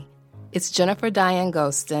It's Jennifer Diane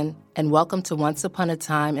Gostin, and welcome to Once Upon a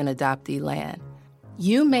Time in Adoptee Land.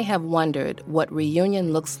 You may have wondered what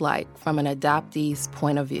reunion looks like from an adoptee's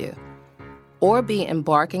point of view, or be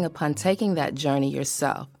embarking upon taking that journey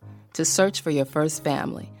yourself to search for your first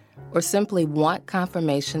family, or simply want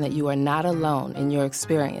confirmation that you are not alone in your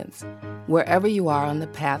experience, wherever you are on the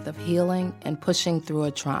path of healing and pushing through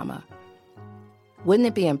a trauma. Wouldn't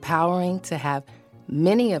it be empowering to have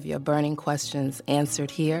many of your burning questions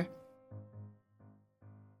answered here?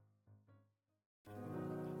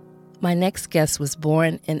 My next guest was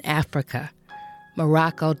born in Africa,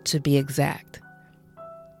 Morocco to be exact.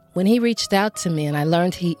 When he reached out to me and I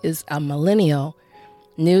learned he is a millennial,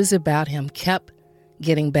 news about him kept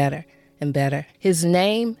getting better and better. His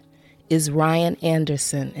name is Ryan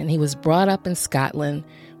Anderson, and he was brought up in Scotland,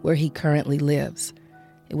 where he currently lives.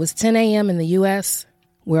 It was 10 a.m. in the U.S.,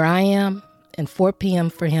 where I am, and 4 p.m.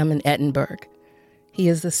 for him in Edinburgh. He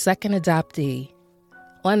is the second adoptee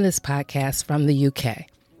on this podcast from the UK.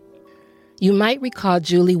 You might recall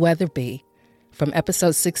Julie Weatherby from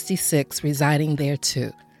episode 66 residing there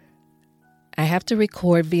too. I have to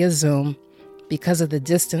record via Zoom because of the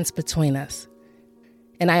distance between us.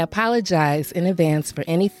 And I apologize in advance for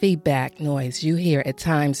any feedback noise you hear at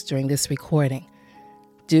times during this recording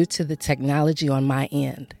due to the technology on my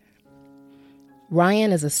end.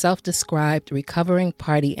 Ryan is a self-described recovering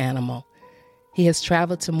party animal. He has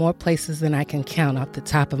traveled to more places than I can count off the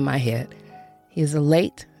top of my head. He is a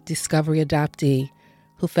late Discovery adoptee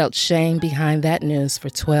who felt shame behind that news for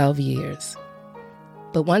 12 years.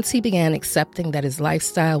 But once he began accepting that his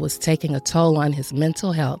lifestyle was taking a toll on his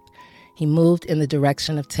mental health, he moved in the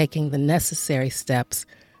direction of taking the necessary steps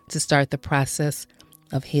to start the process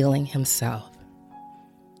of healing himself.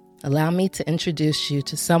 Allow me to introduce you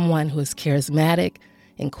to someone who is charismatic,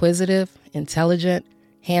 inquisitive, intelligent,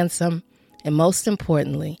 handsome, and most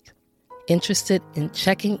importantly, interested in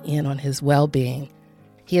checking in on his well-being.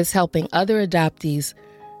 He is helping other adoptees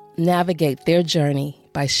navigate their journey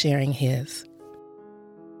by sharing his.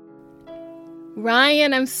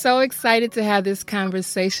 Ryan, I'm so excited to have this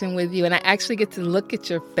conversation with you, and I actually get to look at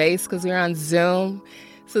your face because we're on Zoom,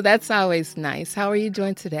 so that's always nice. How are you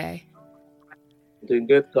doing today? Doing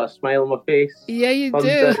good. Got a smile on my face. Yeah, you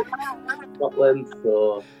do. Scotland,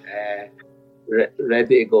 so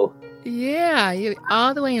ready to go. Yeah, you're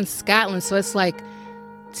all the way in Scotland, so it's like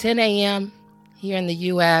 10 a.m. here in the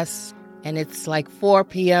U.S., and it's like 4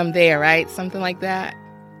 p.m. there, right? Something like that?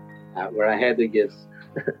 We're ahead of you.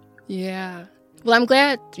 Yeah. Well, I'm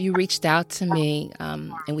glad you reached out to me,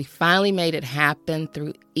 and we finally made it happen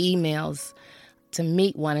through emails to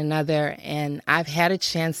meet one another, and I've had a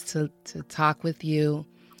chance to talk with you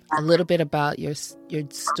a little bit about your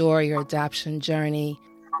story, your adoption journey.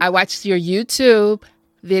 I watched your YouTube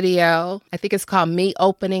video. I think it's called Me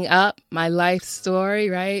Opening Up My Life Story,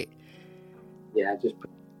 right? Yeah, just put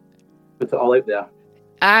it all out there.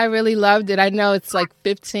 I really loved it. I know it's like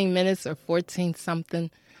 15 minutes or 14 something,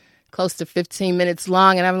 close to 15 minutes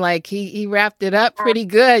long. And I'm like, he wrapped it up pretty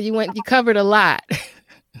good. You covered a lot.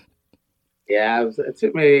 Yeah, it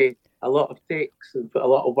took me a lot of takes and put a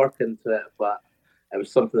lot of work into it, but it was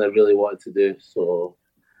something I really wanted to do. So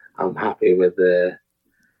I'm happy with the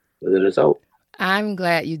result. I'm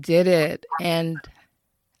glad you did it. And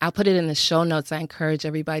I'll put it in the show notes. I encourage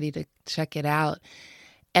everybody to check it out.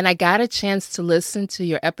 And I got a chance to listen to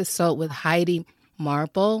your episode with Heidi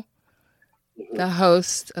Marble, the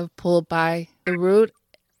host of Pulled by the Root.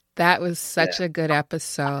 That was such a good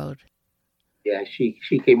episode. Yeah, she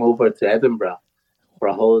came over to Edinburgh for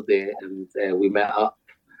a holiday, and we met up,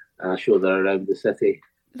 and I showed her around the city.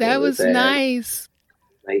 That was nice.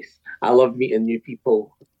 Nice. I love meeting new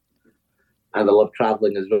people, and I love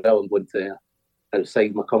traveling as well and going to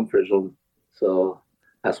outside my comfort zone. So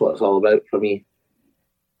that's what it's all about for me.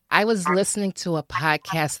 I was listening to a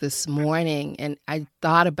podcast this morning and I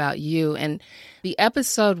thought about you, and the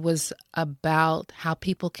episode was about how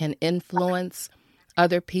people can influence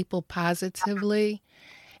other people positively.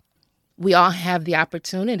 We all have the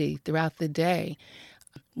opportunity throughout the day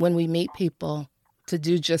when we meet people to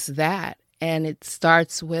do just that. And it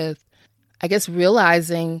starts with, I guess,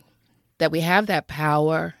 realizing that we have that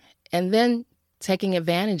power and then taking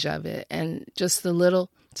advantage of it. And just the little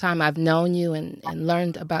time I've known you and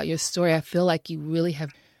learned about your story, I feel like you really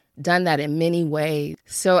have done that in many ways.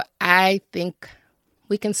 So I think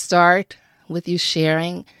we can start with you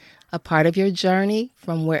sharing a part of your journey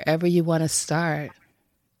from wherever you want to start.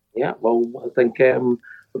 Yeah, well, I think the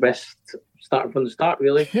best starting from the start,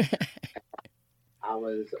 really. I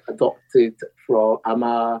was adopted from,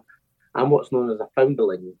 I'm what's known as a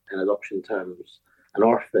foundling in adoption terms, an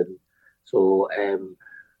orphan. So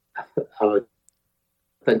I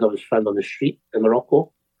think I was found on the street in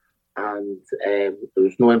Morocco, and there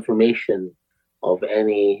was no information of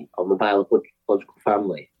any of my biological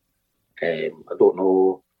family. I don't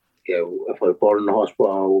know, if I was born in the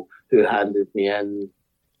hospital, who handed me in.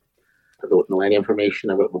 I don't know any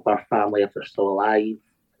information about my birth family, if they're still alive,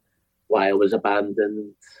 why I was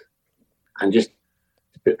abandoned. And just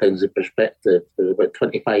to put things in perspective, there was about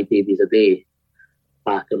 25 babies a day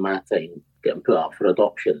back in my time getting put up for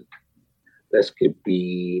adoption. This could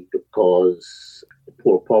be because of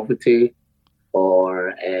poor poverty,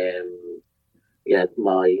 or I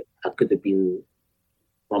could have been,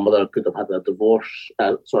 my mother could have had a divorce.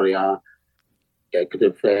 Could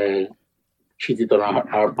have cheated on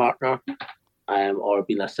our partner, or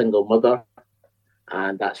been a single mother,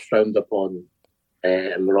 and that's frowned upon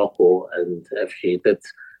in Morocco. And if she did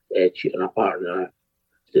cheat on her partner,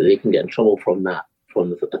 they can get in trouble from that,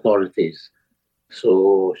 from the authorities.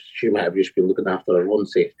 So she might have just been looking after her own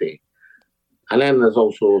safety. And then there's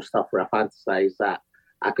also stuff where I fantasise that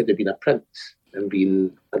I could have been a prince and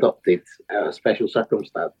been adopted at a special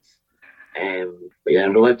circumstance. But yeah,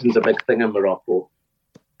 religion's a big thing in Morocco.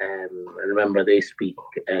 I remember they speak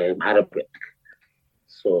Arabic,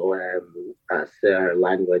 so that's their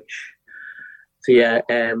language. So yeah,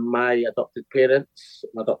 my adopted parents,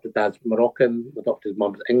 my adopted dad's Moroccan, my adopted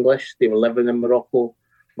mum's English. They were living in Morocco.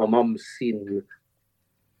 My mum's seen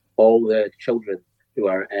all the children who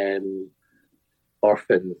are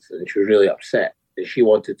orphans, and she was really upset that she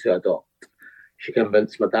wanted to adopt. She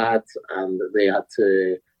convinced my dad, and they had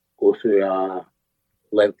to go through a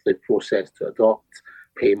lengthy process to adopt,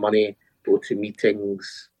 pay money, go to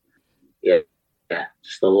meetings. Yeah,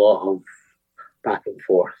 just a lot of back and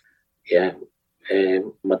forth. Yeah.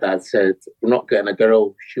 My dad said, "We're not getting a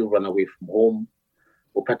girl, she'll run away from home.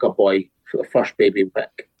 We'll pick a boy for the first baby we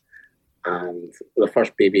pick." And the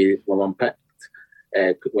first baby my mum picked,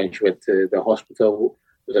 when she went to the hospital,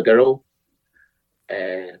 was a girl.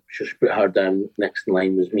 She put her down next in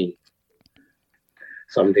line was me.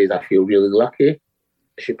 Some days I feel really lucky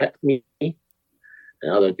she picked me,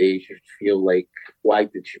 and other days you feel like, why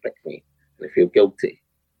did she pick me? And I feel guilty.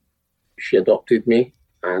 She adopted me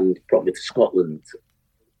and brought me to Scotland.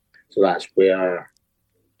 So that's where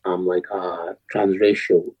I'm like a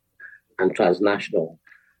transracial and transnational.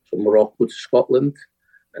 So Morocco to Scotland,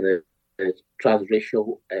 and the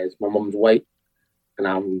transracial is my mum's white, and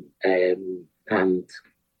I'm tanned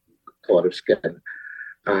colour of skin.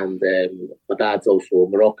 And my dad's also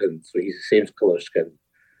Moroccan, so he's the same colour of skin.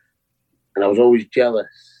 And I was always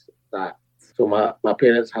jealous that, so my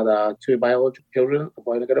parents had two biological children, a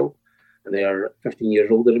boy and a girl, and they are 15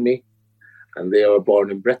 years older than me. And they were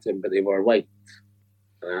born in Britain, but they were white.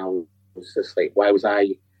 And I was just like, why was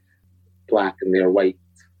I black and they're white?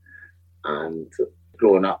 And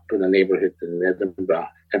growing up in a neighbourhood in Edinburgh,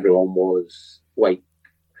 everyone was white.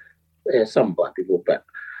 Some black people, but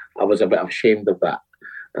I was a bit ashamed of that.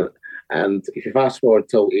 And if you fast forward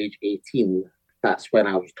till age 18, that's when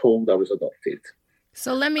I was told I was adopted.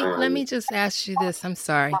 So let me just ask you this. I'm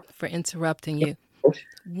sorry for interrupting you.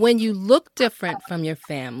 When you look different from your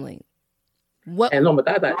family, what? No, my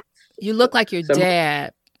dad. You look like your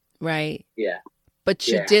dad, right? Yeah. But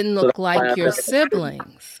you didn't look like your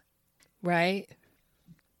siblings, right?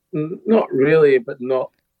 Not really, but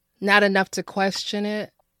not enough to question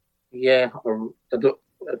it. Yeah,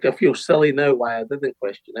 I feel silly now why I didn't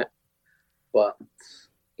question it, but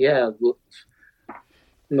yeah, it looked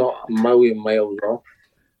not a million miles off.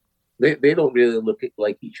 They don't really look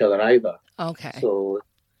like each other either. Okay. So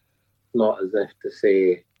it's not as if to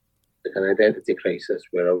say like an identity crisis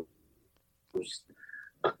where I was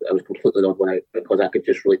completely odd one out, because I could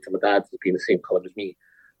just relate to my dad as being the same colour as me,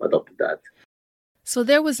 my adopted dad. So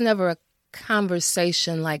there was never a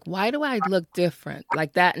conversation like, why do I look different?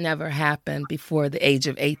 Like that never happened before the age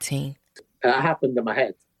of 18? It happened in my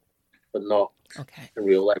head, but not in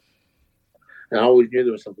real life. And I always knew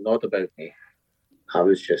there was something odd about me. I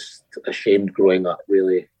was just ashamed growing up,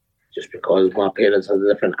 really, just because my parents had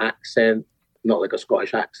a different accent, not like a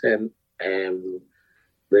Scottish accent. They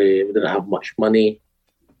didn't have much money.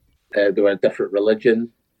 They were a different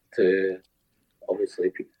religion to,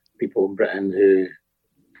 obviously, people in Britain who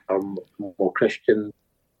are more Christian.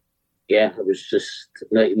 Yeah, it was just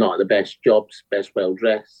not the best jobs, best well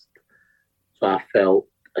dressed. So I felt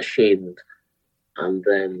ashamed. And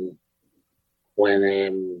then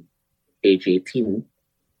when age 18,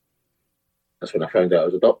 that's when I found out I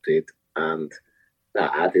was adopted, and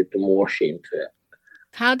that added more shame to it.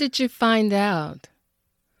 How did you find out?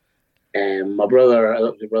 My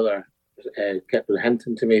adopted brother, kept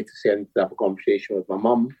hinting to me to say I need to have a conversation with my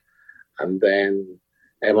mum. And then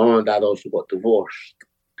And my mum and dad also got divorced.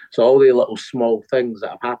 So all the little small things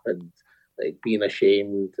that have happened, like being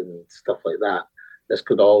ashamed and stuff like that, this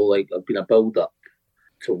could all like have been a build up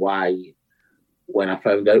to why when I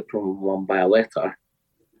found out from my mum by a letter,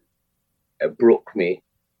 it broke me.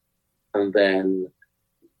 And then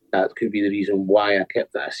that could be the reason why I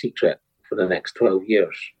kept that a secret for the next 12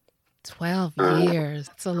 years. 12 years.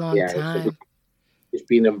 That's a long Yeah, time. it's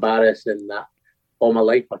been embarrassing that all my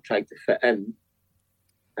life I tried to fit in.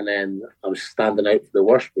 And then I was standing out for the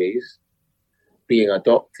worst ways. Being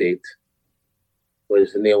adopted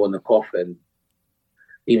was the nail in the coffin.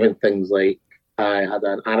 Even things like I had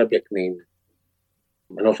an Arabic name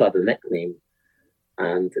and also had a nickname.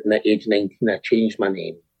 And at age 19, I changed my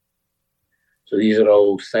name. So these are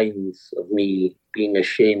all signs of me being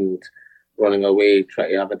ashamed, running away,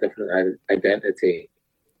 trying to have a different identity.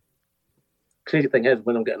 Crazy thing is,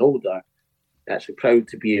 when I'm getting older, I'm actually proud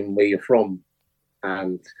to be in where you're from,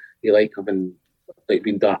 and you like having like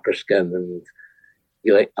being darker skin, and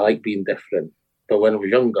I like being different. But when I was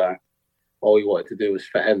younger, all you wanted to do was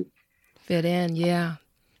fit in. Fit in, yeah.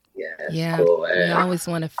 Yeah. Yeah. So, We always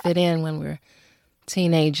want to fit in when we're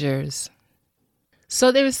teenagers.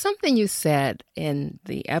 So there was something you said in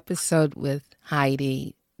the episode with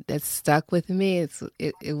Heidi that stuck with me.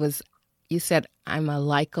 It was, you said, I'm a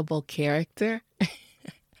likable character.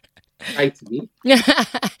 Hi to me.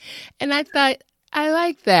 And I thought, I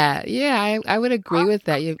like that. Yeah, I would agree with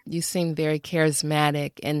that. You seem very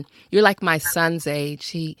charismatic, and you're like my son's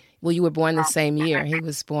age. You were born the same year. He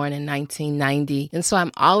was born in 1990. And so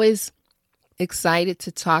I'm always excited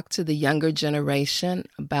to talk to the younger generation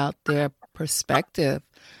about their perspective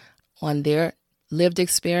on their lived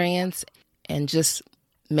experience and just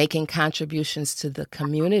making contributions to the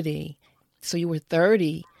community. So you were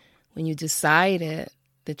 30 when you decided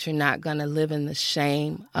that you're not going to live in the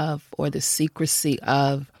shame of or the secrecy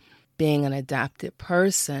of being an adopted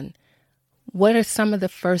person. What are some of the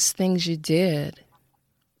first things you did?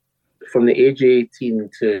 From the age of 18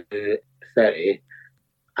 to 30,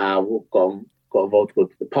 I got involved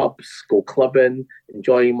with the pubs, go clubbing,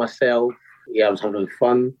 enjoying myself. Yeah, I was having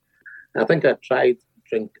fun. I think I tried to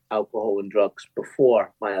drink alcohol and drugs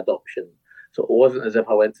before my adoption. So it wasn't as if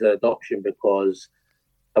I went to adoption because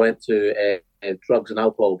I went to drugs and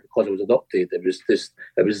alcohol because I was adopted. It was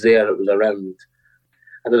there, it was around.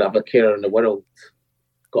 I didn't have a care in the world.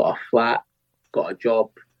 Got a flat, got a job,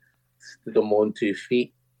 stood on my own 2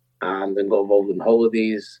 feet, and then got involved in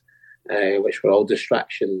holidays, which were all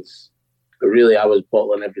distractions. But really, I was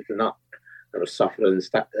bottling everything up. I was suffering in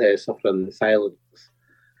silence.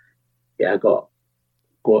 Yeah, I got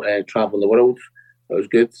traveling the world. It was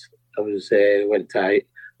good. I used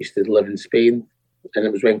to live in Spain, and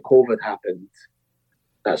it was when COVID happened.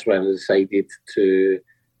 That's when I decided to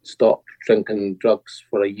stop drinking drugs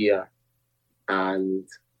for a year and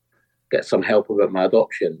get some help about my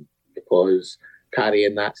adoption, because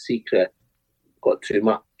carrying that secret got too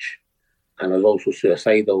much, and I was also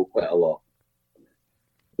suicidal quite a lot.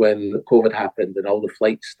 When COVID happened and all the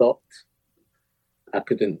flights stopped, I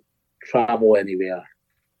couldn't travel anywhere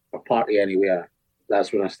or party anywhere.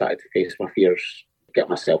 That's when I started to face my fears, get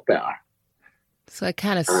myself better. So it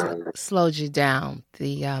kind of slowed you down,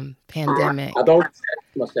 the pandemic. I'd always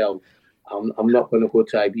said to myself, I'm not going to go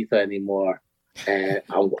to Ibiza anymore.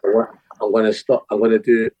 I'm going to stop. I'm going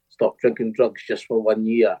to stop drinking drugs just for 1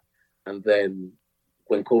 year. And then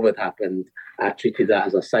when COVID happened, I treated that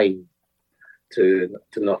as a sign to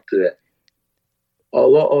not do it. A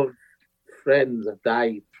lot of friends have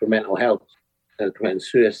died from mental health, committing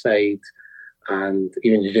suicide, and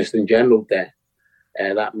even just in general death.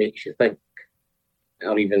 That makes you think,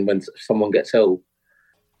 or even when someone gets ill.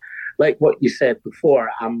 Like what you said before,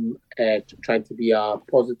 I'm trying to be I'm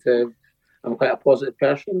quite a positive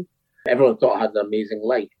person. Everyone thought I had an amazing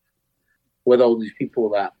life. With all these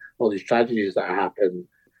tragedies that happen,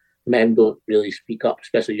 men don't really speak up,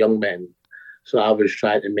 especially young men. So I was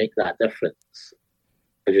trying to make that difference.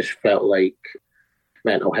 I just felt like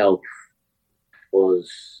mental health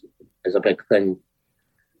is a big thing.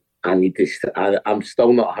 I'm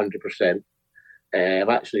still not 100%. I've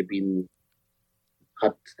actually been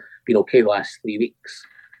okay the last 3 weeks,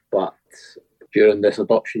 but during this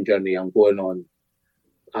adoption journey I'm going on,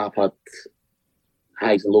 I've had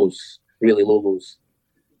highs and lows, really low lows.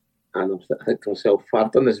 And I think to myself,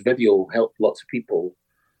 I've done this video, helped lots of people.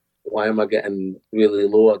 Why am I getting really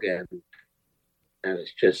low again? And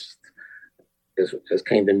it's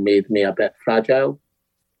kind of made me a bit fragile.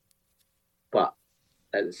 But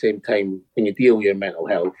at the same time, when you deal with your mental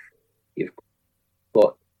health, you've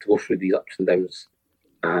got to go through these ups and downs.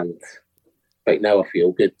 And right now I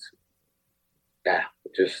feel good. Yeah,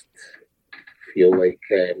 just feel like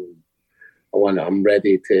I'm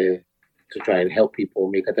ready to try and help people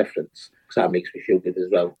make a difference, because that makes me feel good as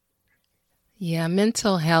well. Yeah,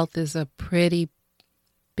 mental health is a pretty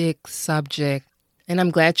big subject, and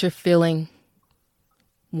I'm glad you're feeling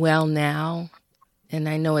well now. And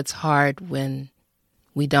I know it's hard when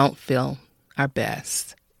we don't feel our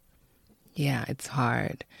best. Yeah, it's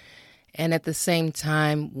hard. And at the same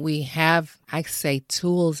time, we have, I say,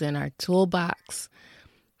 tools in our toolbox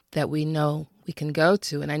that we know we can go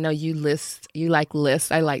to. And I know you like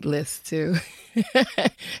lists. I like lists too.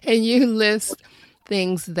 And you list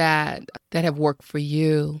things that have worked for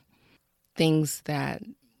you, things that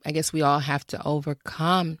I guess we all have to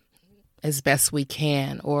overcome as best we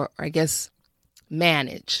can, or I guess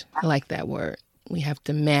manage. I like that word. We have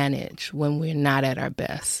to manage when we're not at our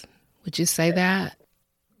best. Would you say that?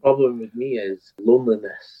 The problem with me is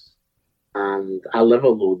loneliness. And I live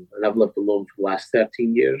alone, and I've lived alone for the last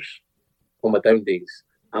 13 years. On my down days,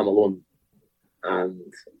 I'm alone.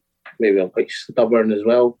 And maybe I'm quite stubborn as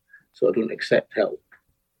well, so I don't accept help.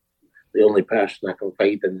 The only person I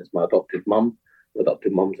confide in is my adopted mum. My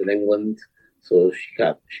adopted mum's in England, so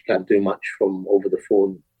she can't do much from over the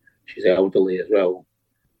phone. She's elderly as well.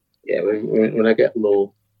 Yeah, when I get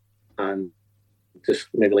low, and just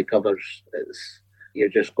maybe like others,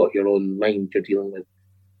 you've just got your own mind you're dealing with,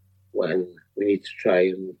 when we need to try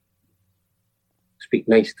and speak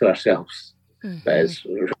nice to ourselves. Mm-hmm. But it's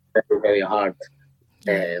very, very hard.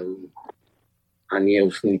 And you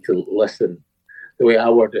also need to listen. The way I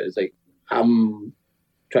word it is like, I'm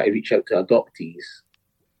trying to reach out to adoptees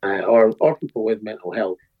or people with mental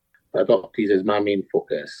health. Adoptees is my main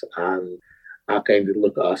focus, and I kind of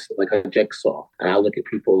look at us like a jigsaw, and I look at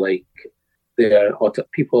people like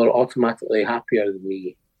people are automatically happier than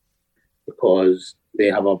me because they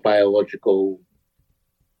have a biological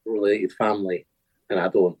related family, and I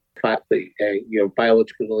don't. The fact that you're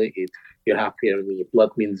biologically related, you're happier than me.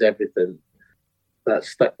 Blood means everything. That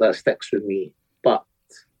sticks with me, but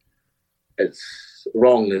it's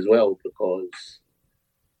wrong as well, because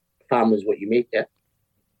family's what you make it.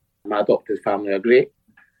 My adopted family are great,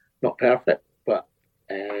 not perfect, but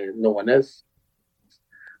no one is.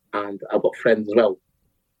 And I've got friends as well.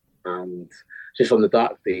 And just on the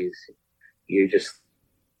dark days, you're just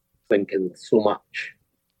thinking so much.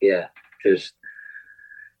 Yeah, just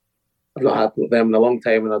I've not had them in a long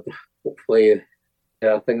time, and hopefully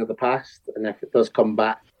they're a thing of the past. And if it does come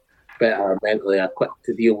back better mentally, I'm quick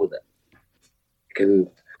to deal with it.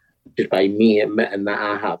 Just by me admitting that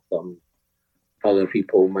I have them, other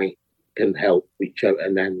people can help reach out,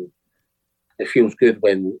 and then it feels good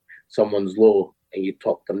when someone's low and you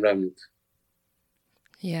talk them round.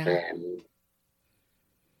 Yeah.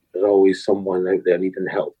 There's always someone out there needing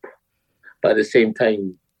help, but at the same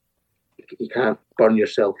time, you can't burn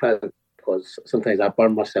yourself out, because sometimes I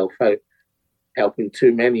burn myself out helping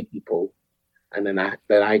too many people, and then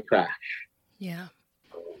I crash. Yeah.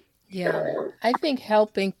 Yeah. I think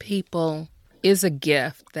helping people is a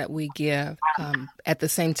gift that we give. At the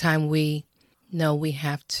same time, we know we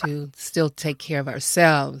have to still take care of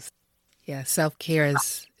ourselves. Yeah, self-care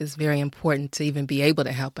is very important to even be able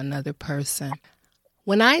to help another person.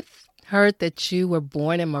 When I heard that you were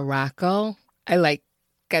born in Morocco, I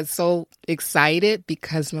got so excited,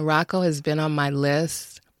 because Morocco has been on my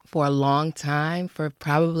list for a long time, for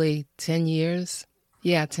probably 10 years.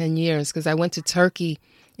 Yeah, 10 years, because I went to Turkey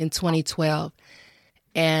in 2012,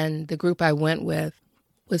 and the group I went with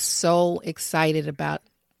was so excited about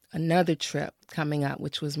another trip coming up,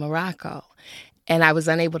 which was Morocco. And I was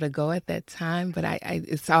unable to go at that time, but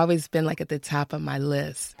it's always been like at the top of my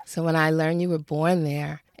list. So when I learned you were born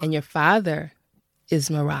there, and your father is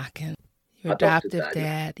Moroccan, your adoptive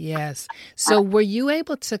dad, yes. So were you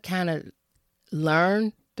able to kind of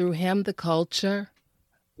learn through him the culture?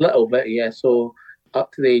 Little bit, yeah. So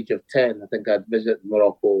up to the age of 10, I think I'd visited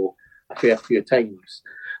Morocco a fair few times.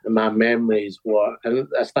 And my memories were, and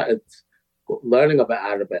I started learning a bit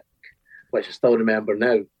Arabic, which I still remember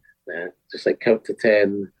now. Just like count to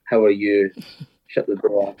 10, how are you? Shut the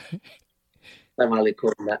door. Salam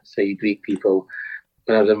alaikum, that's how you greet people.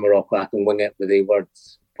 When I was in Morocco, I can wing it with 8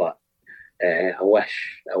 words, but I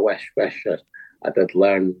wish I did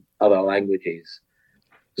learn other languages.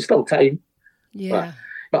 There's still time. Yeah.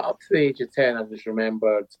 But up to the age of 10, I just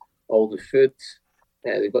remembered all the food.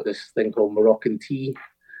 They've got this thing called Moroccan tea.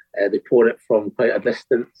 They pour it from quite a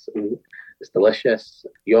distance, and it's delicious.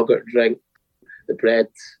 Yogurt drink, the bread,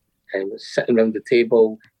 sitting around the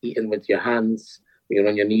table, eating with your hands, you're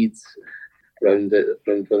on your knees, around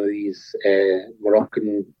one of these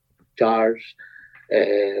Moroccan jars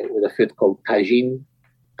with a food called tagine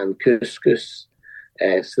and couscous.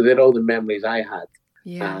 So they're all the memories I had.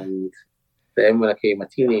 Yeah. And then when I became a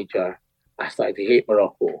teenager, I started to hate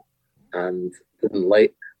Morocco and didn't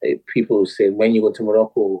like people saying, when you go to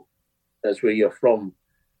Morocco, that's where you're from.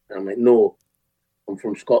 And I'm like, no, I'm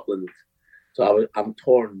from Scotland. So I'm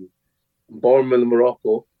torn. I'm born in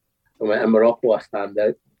Morocco. And in Morocco, I stand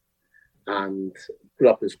out. And grew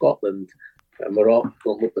up in Scotland. And Morocco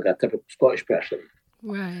don't look like a typical Scottish person.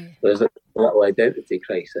 Right. There's a little identity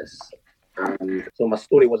crisis. And so my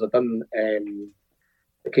story was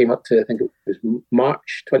it came up to, I think it was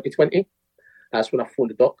March 2020. That's when I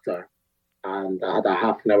phoned the doctor and I had a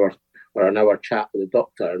half an hour or an hour chat with the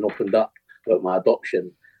doctor and opened up about my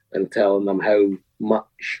adoption and telling them how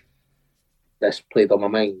much this played on my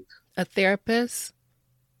mind. A therapist?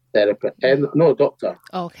 Therapist? No, doctor.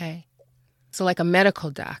 Okay. So like a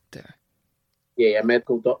medical doctor. Yeah, a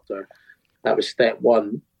medical doctor. That was step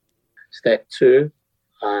one. Step two,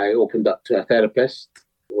 I opened up to a therapist,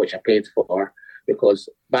 which I paid for, because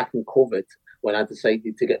back in COVID, when I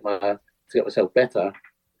decided to get myself better,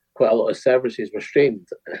 quite a lot of services were strained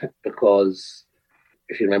because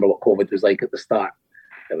if you remember what COVID was like at the start,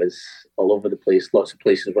 it was all over the place. Lots of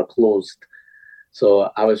places were closed. So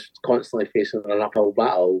I was constantly facing an uphill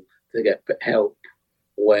battle to get help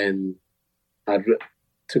when it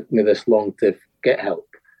took me this long to get help.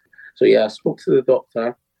 So yeah, I spoke to the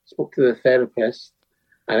doctor, spoke to the therapist,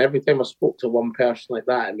 and every time I spoke to one person like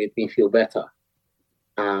that, it made me feel better.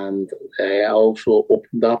 And I also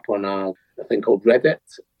opened up on a thing called Reddit.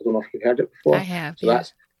 I don't know if you've heard it before. I have. So yeah.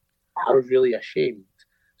 I was really ashamed.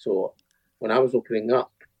 So when I was opening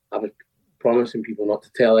up, I was promising people not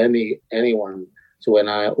to tell anyone. So when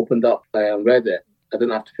I opened up on Reddit, I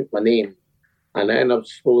didn't have to put my name. And then I would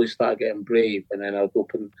slowly start getting brave, and then I'd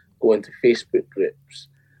go into Facebook groups,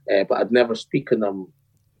 but I'd never speak in them,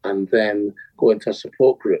 and then go into a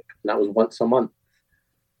support group, and that was once a month.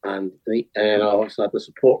 And I also had a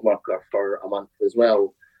support worker for a month as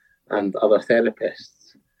well, and other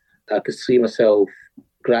therapists. I could see myself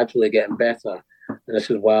gradually getting better, and this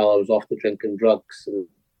is while I was off the drinking drugs, and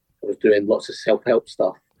I was doing lots of self-help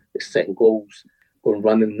stuff, like setting goals, going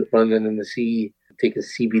running in the sea, taking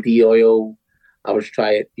CBD oil. I was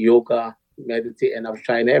trying yoga, meditating. I was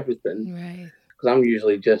trying everything. Right. Because I'm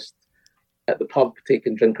usually just at the pub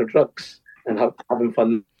taking drinking drugs and having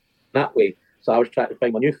fun that way. So I was trying to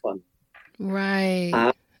find my new fun. Right.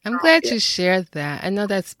 I'm glad you shared that. I know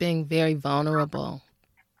that's being very vulnerable.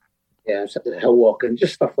 Yeah, I was at the hill walking,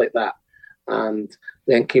 just stuff like that. And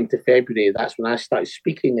then came to February. That's when I started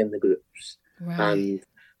speaking in the groups and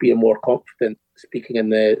being more confident speaking in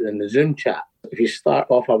the Zoom chat. If you start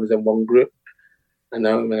off, I was in one group, and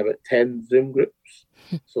now I'm in about 10 Zoom groups.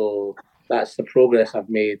 So that's the progress I've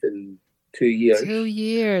made in 2 years. 2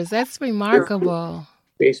 years. That's remarkable.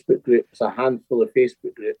 Facebook groups, a handful of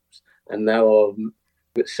Facebook groups, and now I'm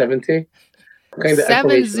about 70.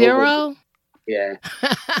 70? Yeah.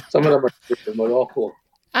 Some of them are in Morocco.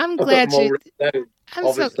 I'm glad you...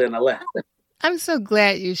 Obviously, on a list. I'm so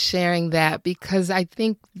glad you're sharing that, because I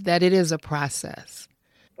think that it is a process.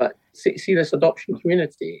 But see this adoption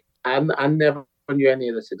community, I never knew any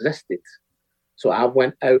of this existed. So I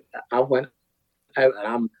went out and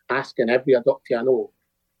I'm asking every adoptee I know,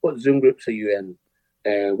 what Zoom groups are you in?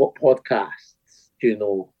 What podcasts do you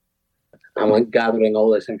know? I'm like gathering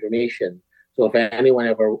all this information. So if anyone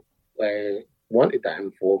ever wanted that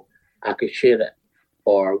info, I could share it.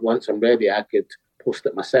 Or once I'm ready, I could post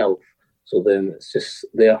it myself. So then it's just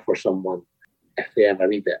there for someone if they ever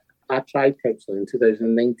need it. I tried counselling in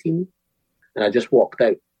 2019 and I just walked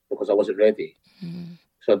out because I wasn't ready. Mm.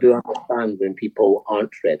 So I do understand when people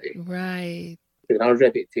aren't ready. Right. When I was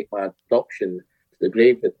ready to take my adoption to the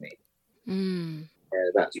grave with me,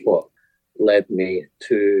 that's what led me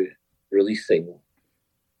to releasing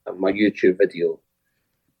my YouTube video,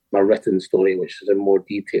 my written story, which is in more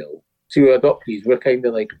detail. See, with adoptees,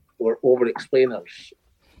 we're over-explainers.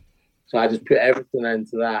 So I just put everything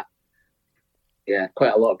into that. Yeah,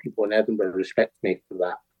 quite a lot of people in Edinburgh respect me for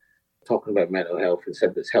that, talking about mental health and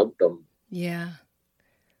said it's helped them. Yeah.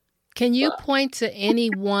 Can you point to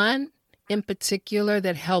anyone in particular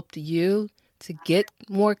that helped you to get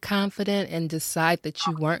more confident and decide that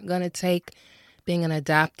you weren't going to take being an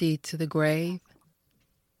adoptee to the grave?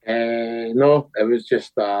 No, it was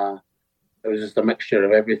just a mixture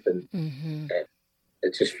of everything. Mm-hmm.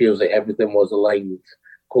 It just feels like everything was aligned.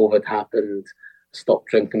 COVID happened, stopped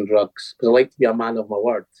drinking drugs. Because I like to be a man of my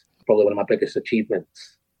word. Probably one of my biggest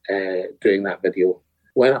achievements doing that video.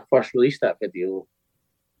 When I first released that video,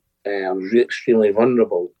 I was extremely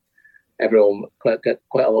vulnerable. Everyone quite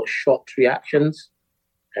a lot of shocked reactions.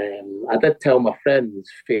 I did tell my friends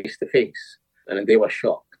face to face, and they were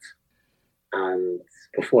shocked. And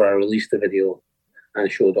before I released the video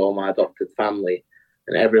and showed all my adopted family,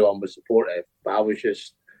 and everyone was supportive, but I was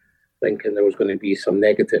just thinking there was going to be some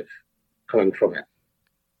negative coming from it.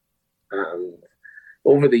 And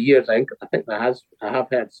over the years, I think I have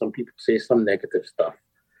heard some people say some negative stuff,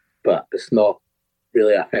 but it's not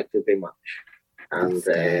really affected me much. And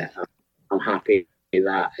I'm happy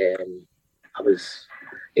that I was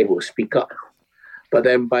able to speak up. But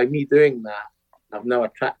then by me doing that, I've now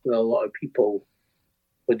attracted a lot of people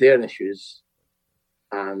with their issues.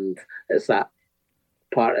 And it's that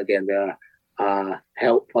part again where I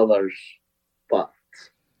help others, but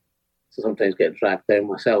sometimes get dragged down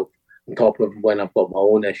myself on top of when I've got my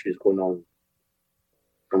own issues going on.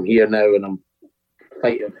 I'm here now and I'm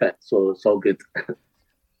fighting fit, so it's all good.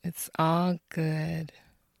 It's all good.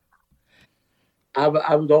 I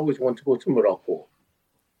would always want to go to Morocco.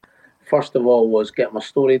 First of all was get my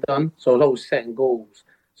story done. So I was always setting goals.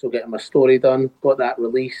 So getting my story done, got that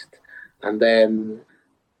released, and then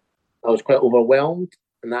I was quite overwhelmed,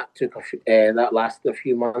 and that that lasted a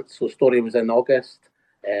few months. So story was in August.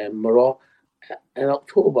 Morocco. In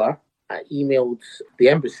October, I emailed the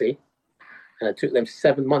embassy, and it took them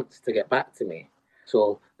 7 months to get back to me.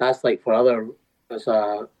 So that's like as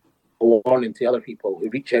a warning to other people who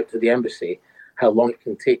reach out to the embassy how long it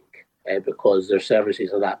can take because their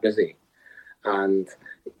services are that busy. And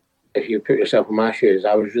if you put yourself in my shoes,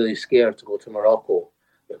 I was really scared to go to Morocco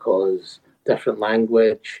because different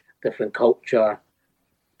language, different culture.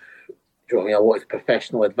 I wanted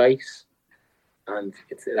professional advice, and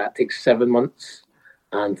that takes 7 months.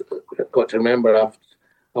 And I've got to remember, I've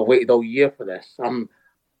waited all year for this. I'm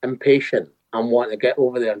impatient. I'm wanting to get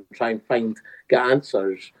over there and try and get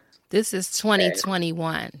answers. This is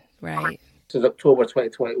 2021, right? Since October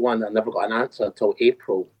 2021, I never got an answer until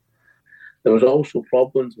April. There was also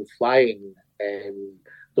problems with flying.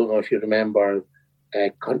 Don't know if you remember,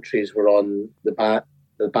 countries were on the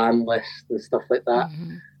ban list and stuff like that.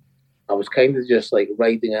 Mm-hmm. I was kind of just like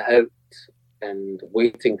riding it out and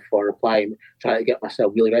waiting for a reply, trying to get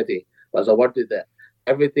myself really ready. But as I worded it,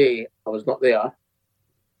 every day I was not there,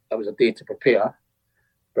 it was a day to prepare.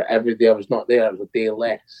 But every day I was not there, it was a day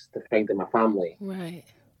less to find my family. Right.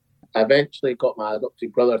 I eventually got my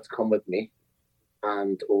adopted brother to come with me,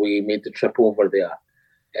 and we made the trip over there.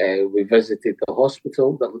 We visited the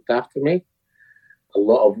hospital that looked after me. A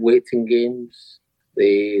lot of waiting games.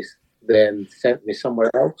 They then sent me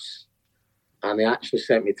somewhere else, and they actually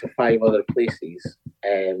sent me to 5 other places.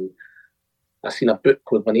 I seen a book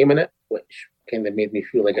with my name in it, which kind of made me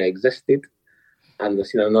feel like I existed. And I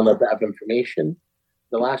seen another bit of information.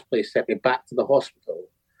 The last place sent me back to the hospital.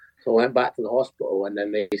 So I went back to the hospital, and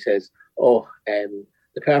then they says,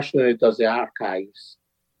 the person who does the archives,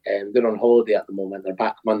 they're on holiday at the moment. They're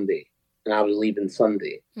back Monday, and I was leaving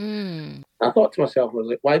Sunday. I thought to myself, I was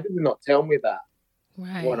like, why did they not tell me that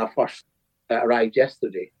when I first arrived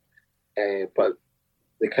yesterday? But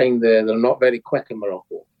they're not very quick in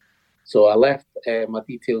Morocco. So I left my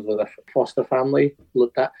details with a foster family.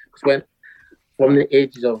 Looked at because from the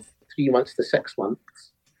ages of 3 months to 6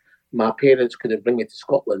 months, my parents couldn't bring me to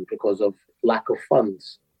Scotland because of lack of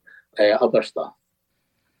funds, other stuff.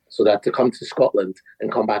 So they had to come to Scotland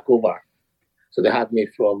and come back over. So they had me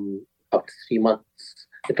from up to 3 months.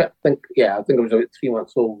 I think I was about 3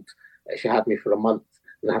 months old. She had me for a month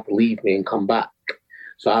and had to leave me and come back.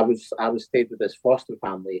 So I was stayed with this foster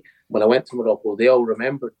family. When I went to Morocco, they all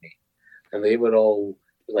remembered me, and they were all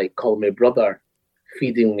like calling me brother,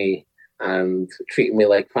 feeding me and treating me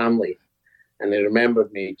like family. And they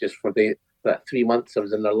remembered me just for that 3 months I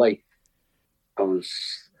was in their life. It was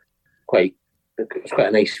quite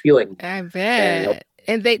a nice feeling. I bet.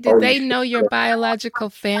 And did they know your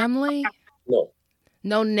biological family? No.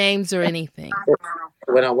 No names or anything?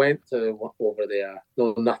 When I went over there,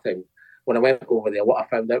 no, nothing. When I went over there, what I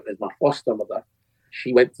found out is my foster mother,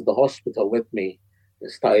 she went to the hospital with me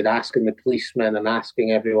and started asking the policemen and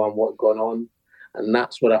asking everyone what had gone on. And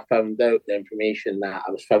that's where I found out the information that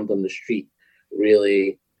I was found on the street,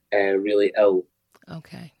 really, really ill.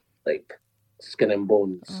 Okay. Like skin and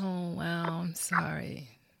bones. Oh, wow. I'm sorry.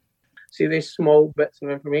 See, these small bits of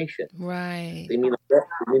information. Right. They mean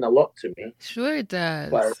a lot to me. Sure it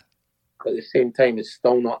does. But at the same time, it's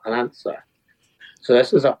still not an answer. So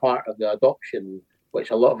this is a part of the adoption,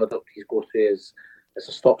 which a lot of adoptees go through, is it's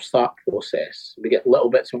a stop-start process. We get little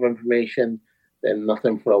bits of information, then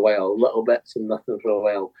nothing for a while, little bits and nothing for a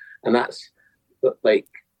while. And that's like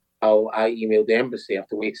how I emailed the embassy. I have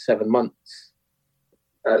to wait 7 months.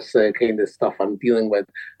 That's the kind of stuff I'm dealing with.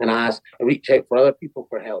 And I reach out for other people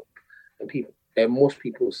for help. And most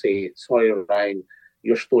people say, sorry, Ryan,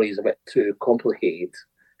 your story is a bit too complicated.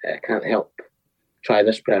 I can't help. Try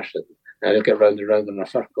this person. And I just get round and round in a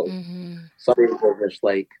circle. Mm-hmm. Some people just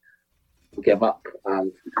like give up.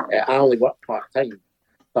 And I only work part-time.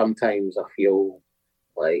 Sometimes I feel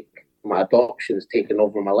like my adoption's taken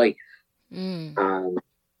over my life. And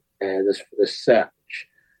this search,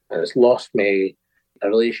 and it's lost me a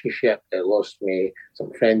relationship, it lost me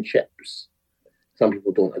some friendships. Some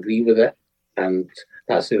people don't agree with it, and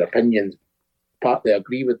that's their opinions. Partly I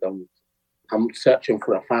agree with them. I'm searching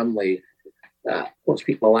for a family that won't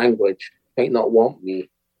speak my language, might not want me.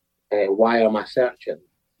 Why am I searching?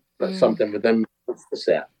 But something within me wants to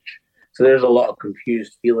search. So there's a lot of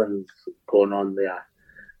confused feelings going on there.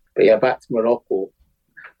 But yeah, back to Morocco.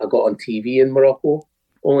 I got on TV in Morocco,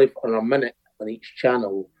 only for a minute on each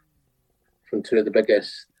channel from two of the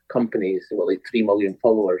biggest companies. They got like 3 million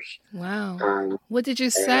followers. Wow. And what did you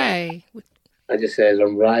say? I just says,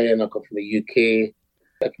 I'm Ryan, I come from the UK.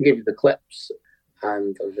 I can give you the clips.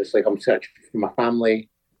 And I was just like, I'm searching for my family.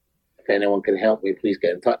 If anyone can help me, please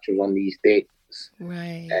get in touch. I was on these dates.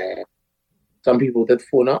 Right. Some people did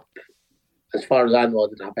phone up. As far as I know, I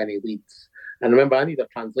didn't have any leads. And remember, I need a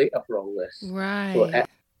translator for all this. Right. So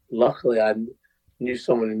luckily, I knew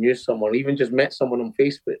someone who knew someone, even just met someone on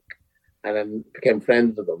Facebook and then became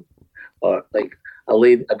friends with them. Or like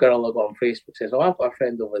a girl I got on Facebook says, oh, I've got a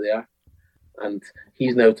friend over there. And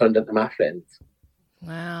he's now turned into my friend.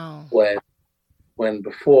 Wow. When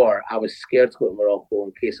before I was scared to go to Morocco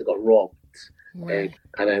in case I got robbed. Right.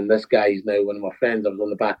 And then this guy is now one of my friends. I was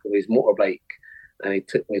on the back of his motorbike and he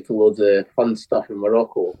took me to loads of fun stuff in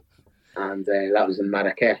Morocco. And that was in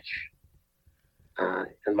Marrakesh.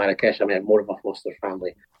 In Marrakesh, I met more of my foster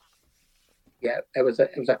family. Yeah, it was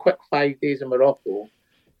a quick 5 days in Morocco,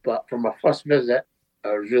 but for my first visit, I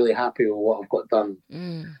was really happy with what I've got done.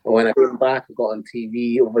 And when I came back, I got on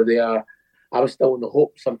TV over there. I was still in the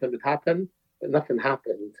hope something would happen, but nothing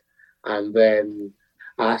happened. And then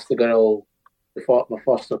I asked the girl, my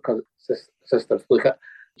foster sister, to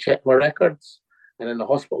check my records. And then the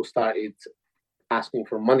hospital started asking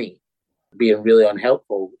for money, being really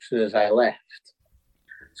unhelpful as soon as I left.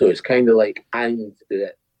 So it's kind of like, I need to do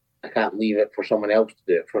it. I can't leave it for someone else to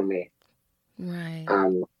do it for me. Right.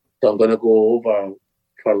 So I'm going to go over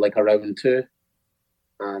for like a round 2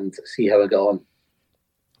 and see how I get on.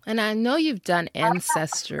 And I know you've done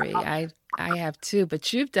Ancestry. I have too,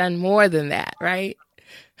 but you've done more than that, right?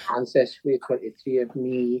 Ancestry,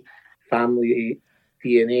 23andMe, Family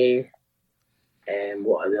DNA, and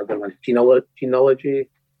what are the other ones? Genealogy,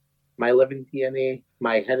 My Living DNA,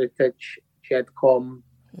 My Heritage, Gedcom,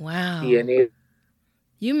 wow. DNA.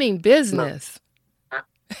 You mean business.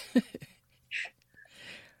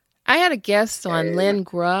 I had a guest on, Lynn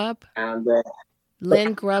Grubb. And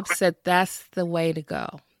Lynn Grubb said that's the way to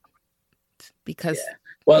go. Because... Yeah.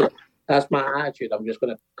 Well, that's my attitude. I'm just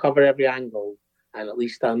going to cover every angle, and at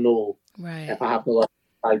least I know if I have to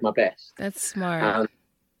try my best. That's smart. And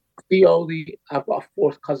see I've got a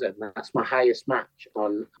 4th cousin. That's my highest match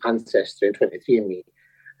on Ancestry and 23andMe.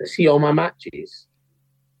 And see all my matches,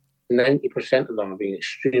 90% of them have been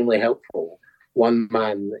extremely helpful. One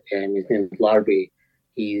man, his name is Larby.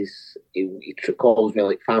 He calls me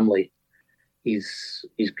like family. He's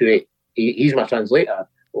great. He's my translator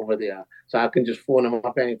over there, so I can just phone him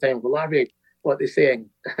up anytime. Go, Larry, what are they saying?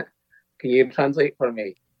 Can you translate for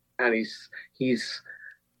me? And he's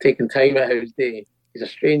taking time out of his day. He's a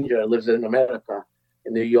stranger, lives in America,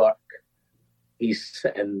 in New York. He's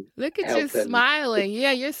sitting. Look at you smiling.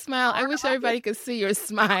 Yeah, you're smiling. I wish everybody could see your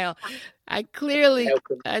smile. I clearly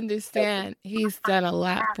understand. He's done a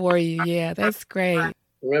lot for you. Yeah, that's great.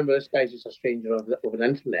 Remember, this guy's just a stranger over the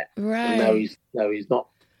internet. Right. And now he's not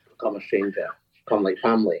become a stranger. He's become like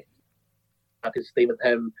family. I could stay with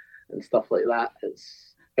him and stuff like that.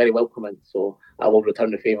 It's very welcoming. So I will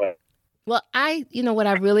return the favor. Well, what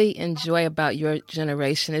I really enjoy about your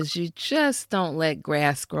generation is you just don't let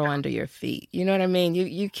grass grow under your feet. You know what I mean?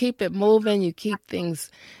 You keep it moving, you keep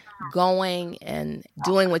things going and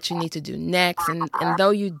doing what you need to do next. And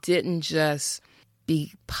though you didn't just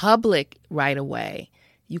be public right away,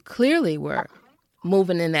 you clearly were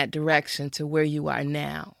moving in that direction to where you are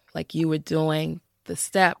now. Like you were doing the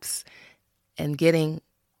steps and getting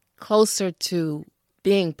closer to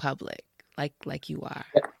being public, like you are.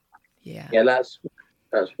 Yeah. Yeah, that's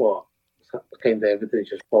what kind of everything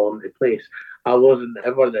just fall into place. I wasn't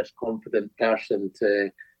ever this confident person to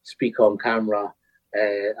speak on camera.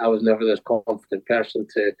 I was never this confident person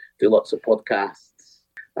to do lots of podcasts.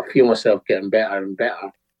 I feel myself getting better and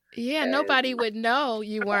better. Yeah, nobody would know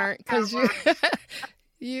you weren't because you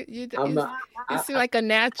you seem like a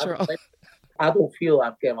natural. I don't feel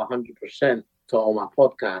I've given 100% to all my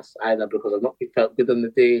podcasts, either because I've not felt good in the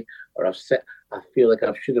day, or I feel like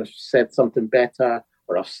I should have said something better,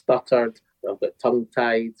 or I've stuttered, or I've got tongue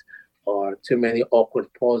tied, or too many awkward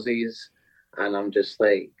pauses, and I'm just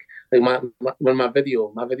like my video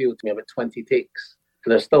took me about 20 takes,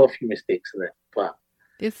 and there's still a few mistakes in it, but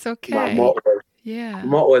it's okay. My motto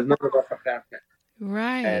is none of us are perfect,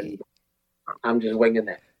 right? And I'm just winging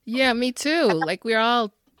it. Yeah, me too. Like we're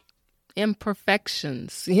all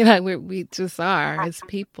imperfections, we just are as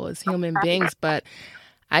people, as human beings. But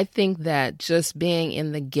I think that just being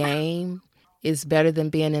in the game is better than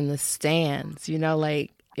being in the stands.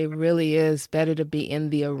 Like it really is better to be in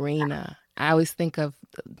the arena. I always think of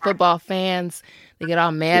football fans, they get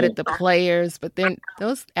all mad at the players, but then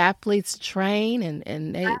those athletes train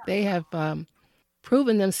and they have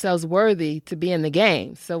proven themselves worthy to be in the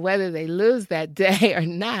game. So whether they lose that day or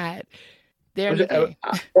not, they're in the game.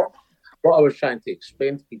 What I was trying to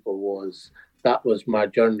explain to people was that was my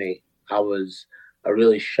journey. I was a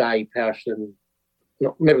really shy person,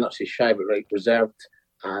 maybe not say shy, but reserved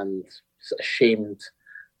and ashamed.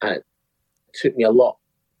 And it took me a lot,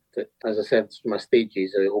 as I said, my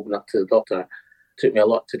stages, I opened up to the doctor. It took me a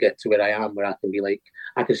lot to get to where I am, where I can be like,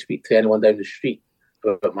 I can speak to anyone down the street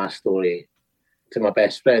about my story, to my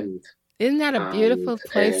best friend. Isn't that a beautiful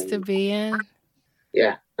place to be in?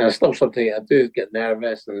 Yeah, and it's still something I do get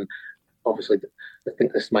nervous, and obviously I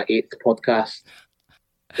think this is my 8th podcast.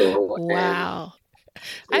 So, wow.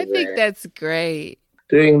 I think that's great.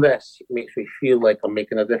 Doing this makes me feel like I'm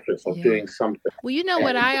making a difference or doing something. Well,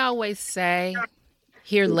 what I always say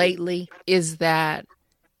here lately is that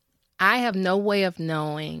I have no way of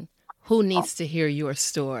knowing who needs to hear your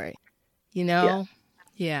story.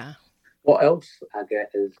 Yeah. What else I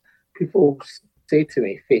get is people say to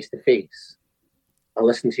me face to face, I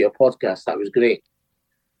listened to your podcast, that was great.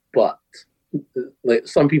 But like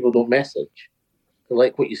some people don't message.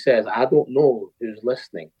 Like what you said, I don't know who's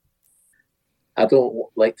listening. I don't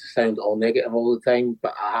like to sound all negative all the time,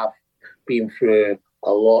 but I have been through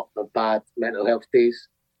a lot of bad mental health days.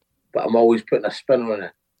 But I'm always putting a spin on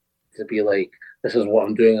it to be like, this is what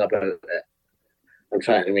I'm doing about it. I'm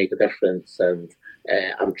trying to make a difference, and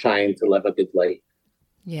I'm trying to live a good life.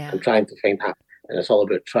 Yeah, I'm trying to find happiness, and it's all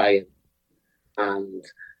about trying. And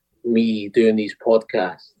me doing these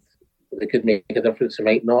podcasts, they could make a difference, it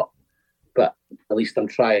might not, but at least I'm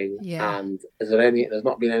trying. Yeah. And there's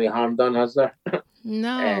not been any harm done, has there?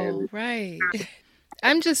 No, right.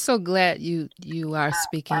 I'm just so glad you are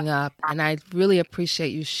speaking up, and I really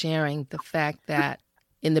appreciate you sharing the fact that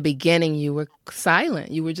in the beginning you were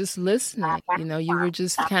silent. You were just listening. You were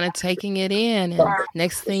just kind of taking it in, and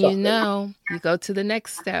next thing you know, you go to the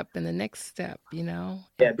next step and the next step, Yeah,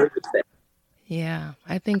 big step. Yeah,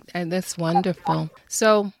 I think that's wonderful.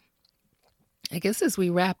 So I guess as we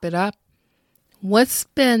wrap it up, what's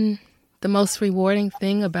been the most rewarding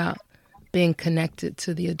thing about being connected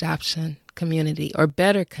to the adoption community, or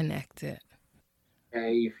better connected?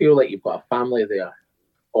 You feel like you've got a family there,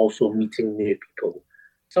 also meeting new people.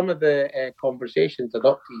 Some of the conversations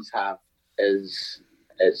adoptees have it's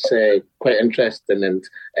quite interesting, and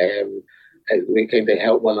we kind of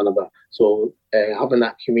help one another. So having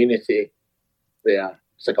that community there,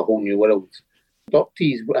 it's like a whole new world.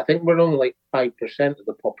 Adoptees, I think we're only like 5% of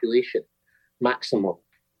the population maximum.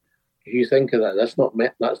 If you think of that, that's not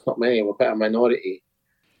many. We're quite a minority.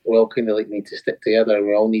 We all kind of like need to stick together, and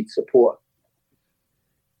we all need support.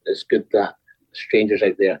 It's good that strangers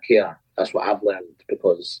out there care. That's what I've learned,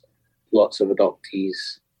 because lots of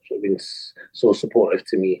adoptees have been so supportive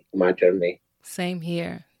to me in my journey. Same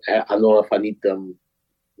here. I know if I need them,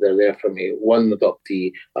 they're there for me. One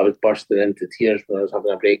adoptee, I was bursting into tears when I was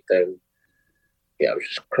having a breakdown. Yeah, I was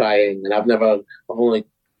just crying, and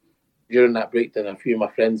during that breakdown, a few of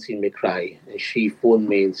my friends seen me cry, and she phoned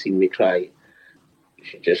me and seen me cry.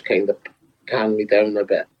 She just kind of calmed me down a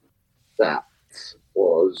bit. That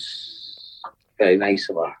was very nice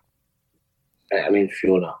of her.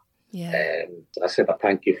 Fiona. Yeah. I said a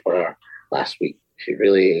thank you for her last week. She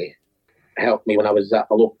really helped me when I was at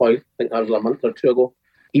a low point. I think that was a month or two ago.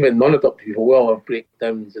 Even non-adopted people will have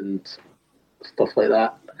breakdowns and stuff like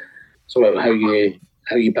that. It's about how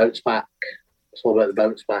you bounce back. It's all about the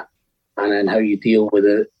bounce back, and then how you deal with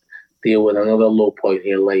another low point in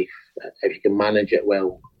your life, if you can manage it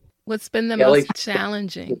well. What's been the most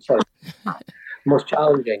challenging? Sorry. Most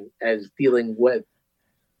challenging is dealing with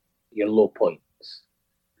your low points.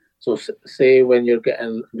 So say when you're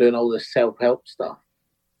doing all this self-help stuff,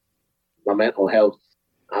 my mental health,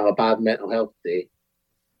 I have a bad mental health day,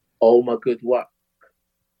 all my good work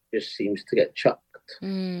just seems to get chucked.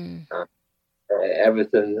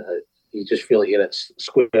 Everything, you just feel like you're at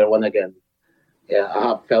square one again. Yeah, I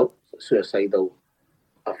have felt suicidal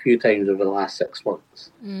a few times over the last 6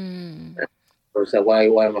 months. Mm. I was like,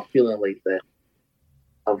 why am I feeling like this?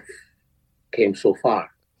 I've came so far,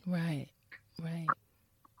 Right, right.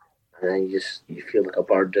 and then you feel like a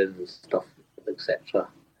burden and stuff, etc.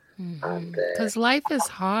 And Because life is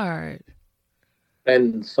hard.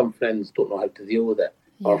 some friends don't know how to deal with it,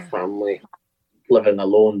 or Yeah. family living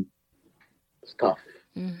alone stuff.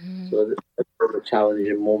 Mm-hmm. So the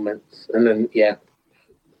challenging moments, and then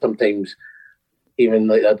sometimes even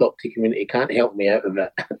like the adoptee community can't help me out of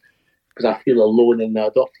it because I feel alone in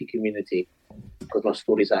the adoptee community because my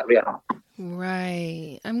story's that rare.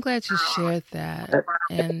 Right. I'm glad you shared that.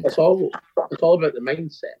 And It's all about the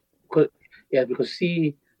mindset. Because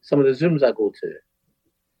see some of the Zooms I go to,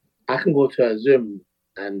 I can go to a Zoom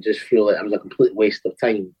and just feel like it was a complete waste of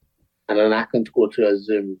time, and then I can go to a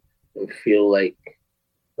Zoom and feel like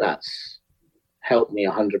that's helped me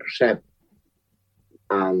 100%.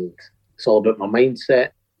 And it's all about my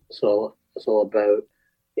mindset. So it's all about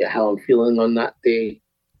how I'm feeling on that day.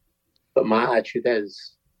 But my attitude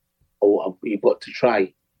is, oh, you've got to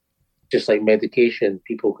try. Just like medication,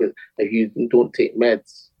 people could, if you don't take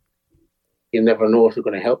meds, you never know if they're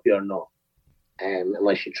going to help you or not,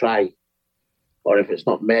 unless you try. Or if it's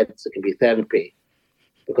not meds, it can be therapy.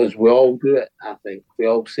 Because we all do it, I think. We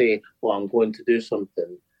all say, well, I'm going to do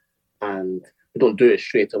something. And we don't do it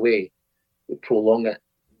straight away. We prolong it,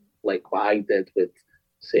 like what I did with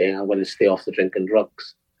saying, I'm going to stay off the drinking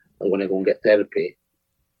drugs. I'm going to go and get therapy.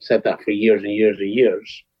 Said that for years and years and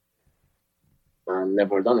years and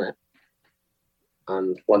never done it.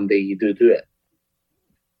 And one day you do it.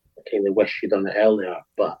 I kind of wish you'd done it earlier,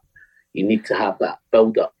 but you need to have that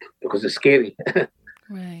build up because it's scary.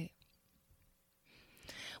 right.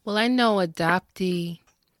 Well, I know Adoptee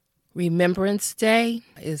Remembrance Day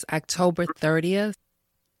is October 30th.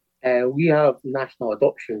 We have National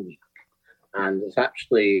Adoption Week, and it's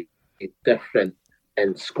actually different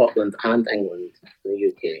in Scotland and England, in the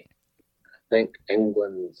UK. I think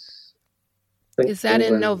England's. Is that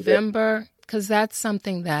in November? Because that's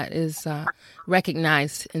something that is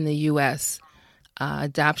recognized in the U.S.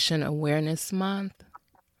 Adoption Awareness Month.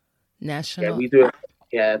 National. Yeah, we do it.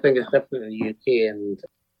 Yeah, I think it's different in the UK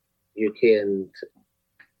and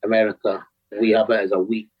America. We have it as a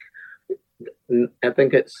week. I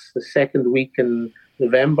think it's the second week in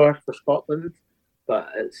November for Scotland, but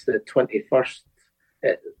it's the 21st,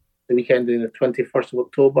 the weekend in the 21st of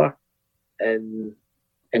October in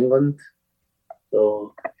England.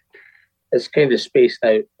 So it's kind of spaced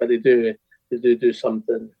out, but they do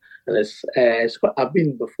something, and it's quite, I've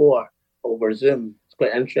been before over Zoom. It's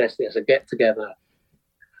quite interesting. It's a get together.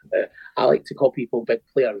 I like to call people big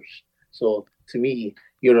players. So to me,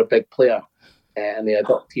 you're a big player in the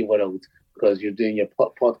adoptee world because you're doing your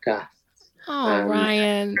podcasts. Oh,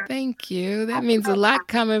 Ryan, thank you. That means a lot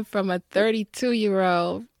coming from a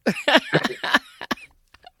 32-year-old.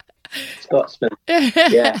 Scotsman.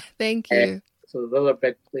 Yeah. Thank you. So the other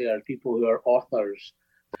big players, people who are authors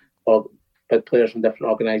or big players from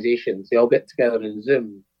different organisations, they all get together in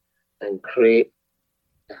Zoom and create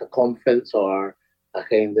a conference or a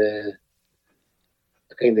kind of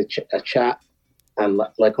a chat. And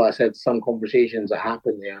like I said, some conversations that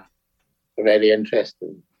happen there are very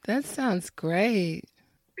interesting. That sounds great.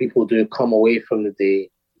 People do come away from the day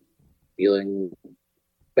feeling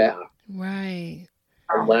better. Right.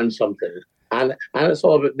 And learn something. And it's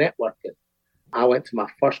all about networking. I went to my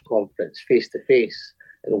first conference face to face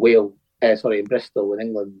in in Bristol in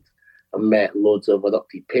England. I met loads of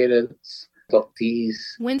adoptee parents, adoptees.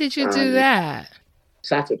 When did you do that?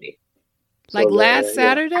 Saturday. Like last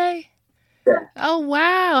Saturday? Yeah. Oh,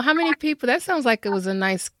 wow. How many people? That sounds like it was a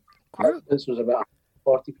nice group. This was about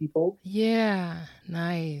 40 people. Yeah,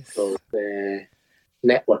 nice. So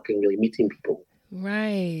networking, really meeting people.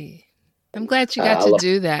 Right. I'm glad you got to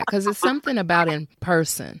do that because it's something about in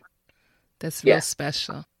person that's real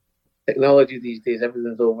special. Technology these days,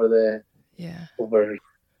 everything's over the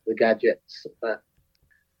gadgets. But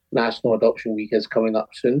National Adoption Week is coming up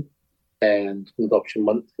soon, and Adoption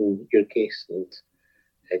Month in your case, and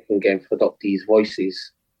I can give adoptees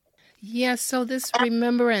voices. Yeah, so this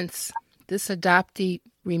Adoptee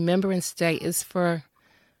Remembrance Day is for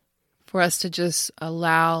us to just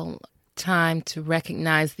allow time to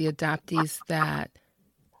recognize the adoptees that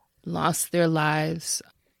lost their lives,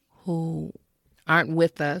 who aren't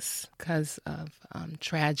with us because of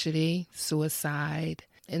tragedy, suicide.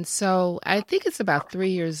 And so I think it's about 3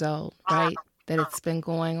 years old, right, that it's been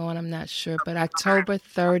going on. I'm not sure, but October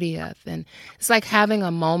 30th. And it's like having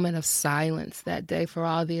a moment of silence that day for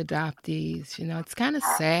all the adoptees. You know, it's kind of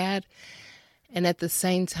sad. And at the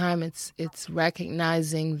same time, it's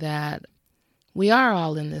recognizing that we are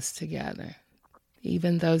all in this together.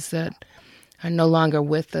 Even those that are no longer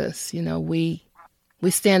with us, we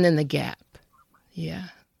stand in the gap. Yeah.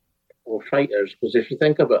 We're fighters, because if you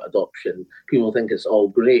think about adoption, people think it's all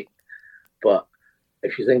great. But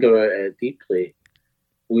if you think about it deeply,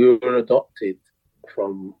 we were adopted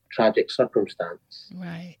from tragic circumstance.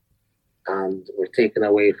 Right. And we're taken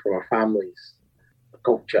away from our families, our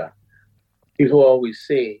culture. People always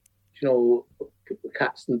say,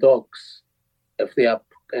 cats and dogs, if they have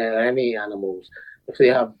any animals, if they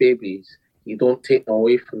have babies, you don't take them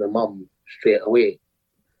away from the mum straight away.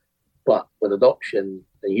 But with adoption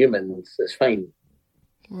and humans, it's fine.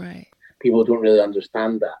 Right. People don't really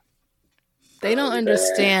understand that. They don't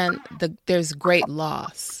understand there's great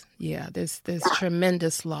loss. Yeah, there's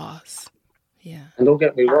tremendous loss. Yeah. And don't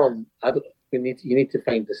get me wrong, you need to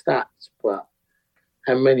find the stats, but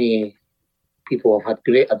how many people have had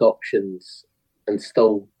great adoptions and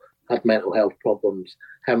still had mental health problems?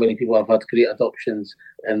 How many people have had great adoptions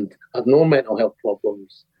and had no mental health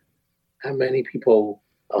problems? How many people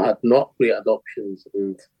have had not great adoptions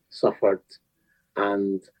and suffered?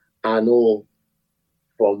 And I know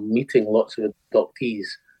from meeting lots of adoptees,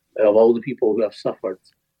 of all the people who have suffered,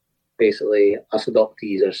 basically us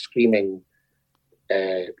adoptees are screaming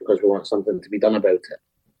because we want something to be done about it.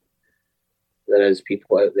 There is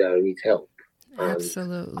people out there who need help.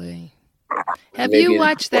 Absolutely. Have you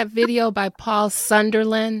watched that video by Paul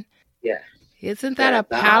Sunderland? Yeah. Isn't that a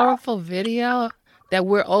powerful video that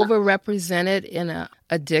we're overrepresented in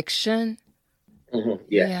addiction? Mm-hmm.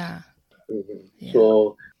 Yeah. Yeah. Mm-hmm. Yeah.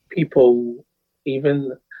 So people,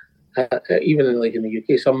 even in the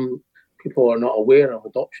UK, some people are not aware of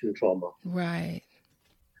adoption trauma. Right.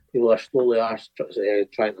 People are slowly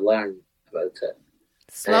trying to learn about it.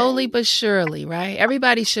 Slowly but surely, right?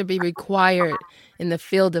 Everybody should be required in the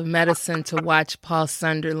field of medicine to watch Paul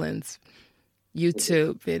Sunderland's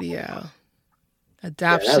YouTube video.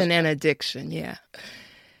 Adoption and Addiction, yeah.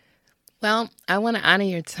 Well, I want to honor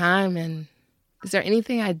your time. And is there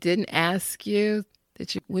anything I didn't ask you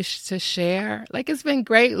that you wish to share? Like, it's been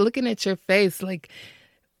great looking at your face, like,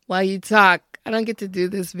 while you talk. I don't get to do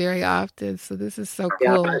this very often, so this is so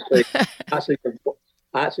cool.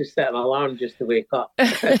 I actually set an alarm just to wake up.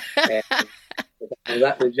 I was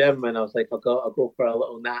at the gym and I was like, I'll go for a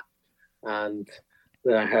little nap. And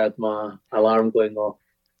then I heard my alarm going off.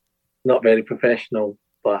 Not very professional,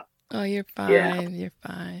 but... Oh, you're fine. Yeah, you're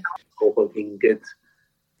fine. Hope I've been good.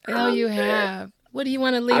 Oh, you have. What do you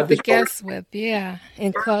want to leave the guests with? Yeah,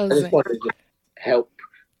 in closing. I just want to just help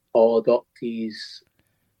all adoptees,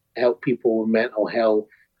 help people with mental health,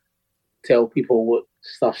 tell people what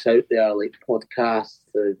stuff's out there, like podcasts,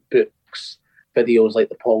 the books, videos like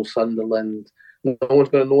the Paul Sunderland. No one's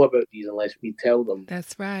going to know about these unless we tell them.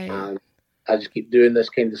 That's right. And I just keep doing this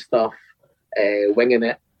kind of stuff, winging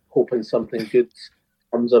it, hoping something good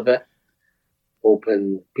comes of it,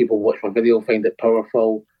 hoping people watch my video, find it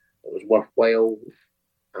powerful, it was worthwhile,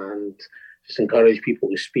 and just encourage people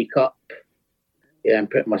to speak up. Yeah, and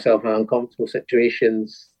put myself in uncomfortable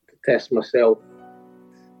situations to test myself.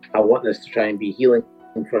 I want this to try and be healing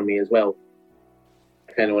for me as well.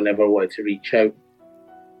 If anyone ever wanted to reach out,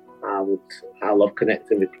 I love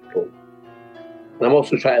connecting with people. And I'm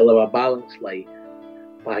also trying to live a balanced life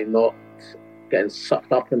by not getting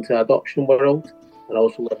sucked up into the adoption world and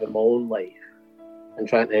also living my own life and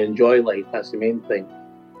trying to enjoy life. That's the main thing.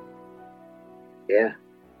 Yeah.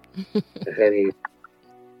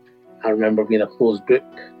 I remember being a closed book,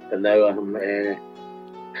 and now I'm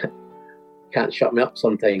can't shut me up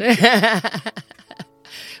sometimes.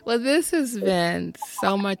 Well, this has been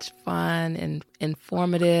so much fun and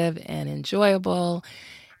informative and enjoyable.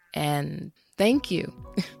 And thank you.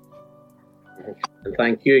 And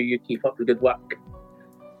thank you. You keep up the good work.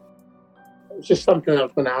 It's just something I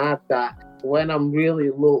was going to add, that when I'm really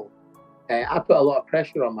low, I put a lot of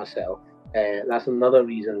pressure on myself. That's another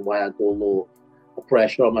reason why I go low. A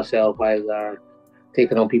pressure on myself, either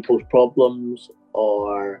taking on people's problems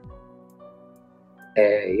or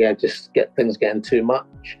just getting too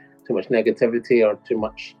much negativity or too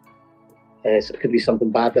much. So it could be something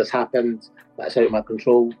bad that's happened that's out of my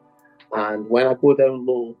control. And when I go down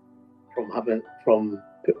low from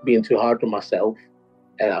being too hard on myself,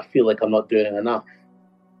 and I feel like I'm not doing enough.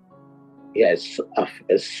 Yeah,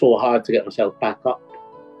 it's so hard to get myself back up.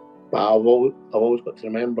 But I've always got to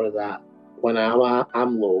remember that when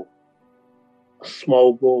I'm low, a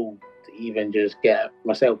small goal to even just get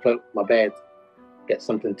myself out of my bed, get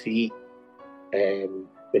something to eat,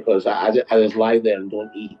 because I just lie there and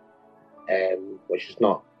don't eat, which is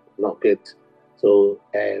not good. So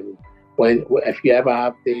if you ever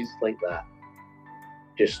have days like that,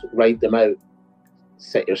 just write them out.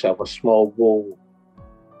 Set yourself a small goal,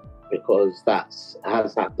 because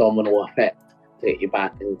has that domino effect to take you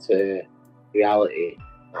back into reality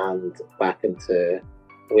and back into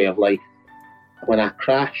way of life. When I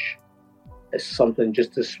crash, it's something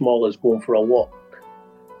just as small as going for a walk,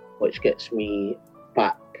 which gets me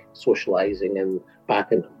back socializing and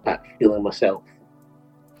back feeling myself.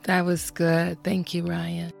 That was good. Thank you,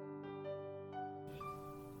 Ryan.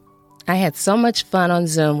 I had so much fun on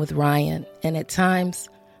Zoom with Ryan, and at times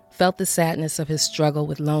felt the sadness of his struggle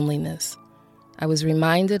with loneliness. I was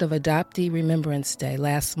reminded of Adoptee Remembrance Day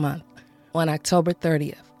last month on October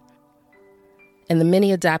 30th, and the many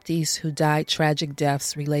adoptees who died tragic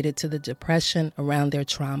deaths related to the depression around their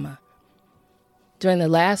trauma. During the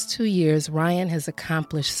last 2 years, Ryan has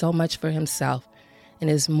accomplished so much for himself and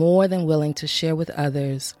is more than willing to share with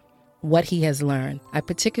others what he has learned. I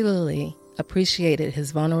particularly appreciated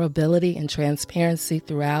his vulnerability and transparency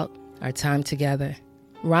throughout our time together.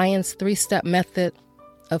 Ryan's 3-step method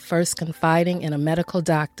of first confiding in a medical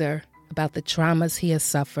doctor about the traumas he has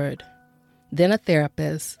suffered, then a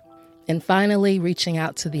therapist, and finally reaching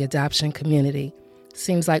out to the adoption community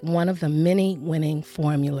seems like one of the many winning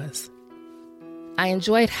formulas. I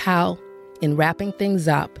enjoyed how, in wrapping things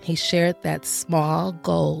up, he shared that small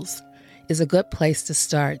goals is a good place to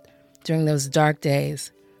start during those dark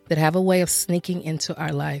days that have a way of sneaking into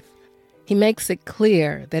our life. He makes it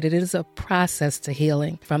clear that it is a process to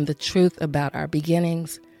healing from the truth about our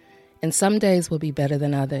beginnings, and some days will be better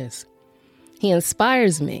than others. He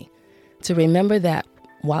inspires me to remember that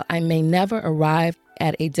while I may never arrive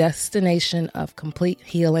at a destination of complete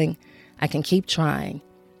healing, I can keep trying,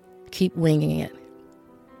 keep winging it.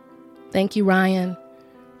 Thank you, Ryan,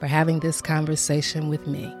 for having this conversation with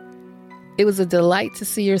me. It was a delight to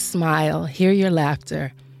see your smile, hear your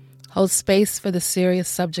laughter, hold space for the serious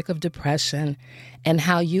subject of depression, and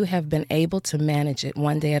how you have been able to manage it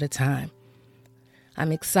one day at a time.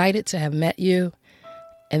 I'm excited to have met you,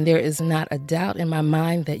 and there is not a doubt in my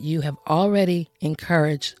mind that you have already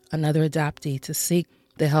encouraged another adoptee to seek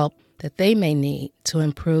the help that they may need to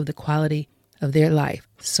improve the quality of their life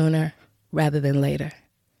sooner rather than later.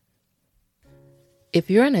 If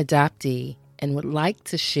you're an adoptee and would like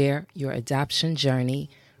to share your adoption journey,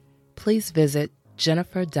 please visit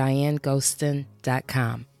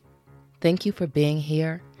JenniferDianeGhostin.com. Thank you for being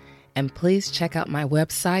here, and please check out my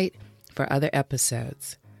website for other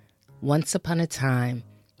episodes. Once Upon a Time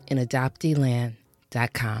in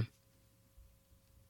Adopteeland.com.